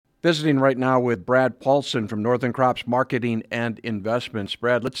Visiting right now with Brad Paulson from Northern Crops Marketing and Investments.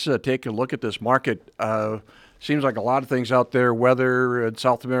 Brad, let's take a look at this market. Seems like a lot of things out there, weather in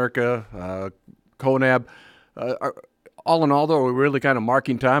South America, CONAB. All in all, though, we're really kind of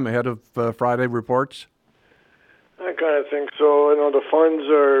marking time ahead of Friday reports. I kind of think so. I know the funds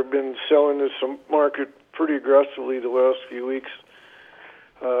are been selling this market pretty aggressively the last few weeks.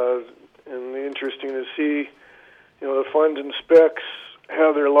 And interesting to see, the funds and specs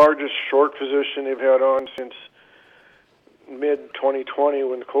have their largest short position they've had on since mid-2020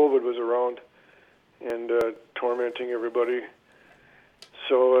 when COVID was around and tormenting everybody.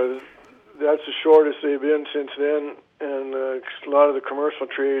 So that's the shortest they've been since then, and a lot of the commercial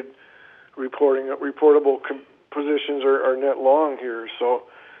trade reportable positions are net long here. So,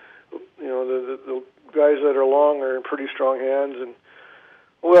 the guys that are long are in pretty strong hands, and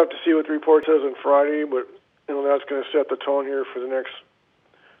we'll have to see what the report says on Friday, but that's going to set the tone here for the next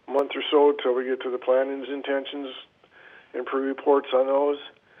month or so till we get to the planning's intentions and pre-reports on those.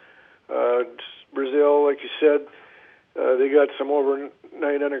 Brazil, like you said, they got some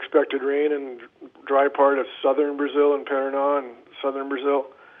overnight unexpected rain in dry part of southern Brazil and Paraná and southern Brazil.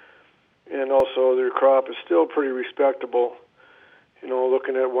 And also their crop is still pretty respectable,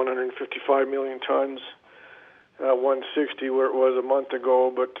 looking at 155 million tons, 160 where it was a month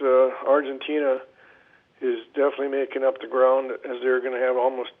ago. But Argentina is definitely making up the ground as they're going to have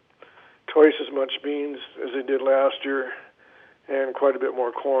almost twice as much beans as they did last year and quite a bit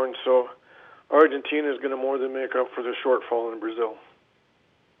more corn. So Argentina is going to more than make up for the shortfall in Brazil.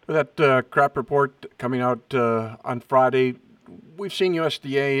 That crop report coming out on Friday, we've seen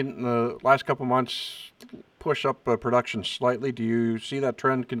USDA in the last couple months push up production slightly. Do you see that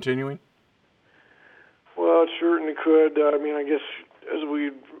trend continuing? Well, it certainly could. I guess as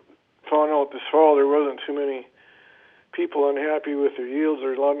we found out this fall, there wasn't too many people unhappy with their yields,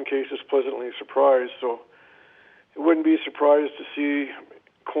 or in a lot of cases pleasantly surprised. So it wouldn't be surprised to see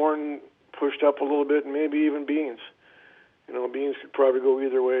corn pushed up a little bit, and maybe even beans. Beans could probably go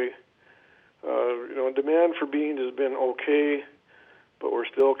either way. Demand for beans has been okay, but we're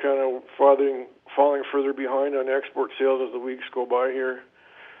still kind of falling further behind on export sales as the weeks go by here.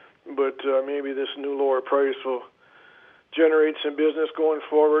 But maybe this new lower price will generate some business going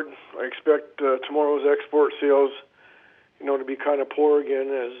forward. I expect tomorrow's export sales, to be kind of poor again,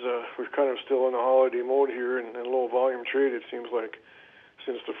 as we're kind of still in a holiday mode here and low volume trade, it seems like,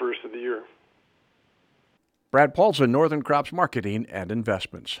 since the first of the year. Brad Paulson, Northern Crops Marketing and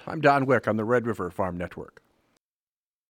Investments. I'm Don Wick on the Red River Farm Network.